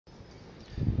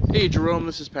Hey Jerome,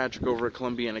 this is Patrick over at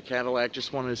Columbiana Cadillac.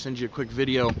 Just wanted to send you a quick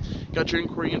video. Got your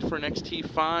inquiry in for an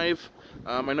Xt5.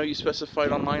 I know you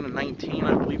specified online a 19.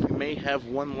 I believe we may have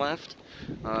one left.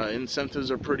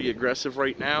 Incentives are pretty aggressive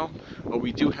right now.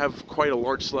 We do have quite a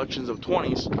large selections of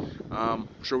 20s. I'm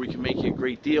sure we can make you a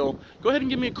great deal. Go ahead and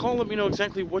give me a call. Let me know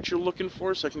exactly what you're looking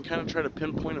for so I can kind of try to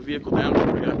pinpoint a vehicle down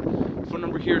for you. Phone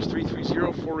number here is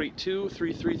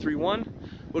 330-482-3331.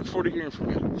 Look forward to hearing from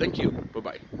you. Thank you.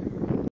 Bye-bye.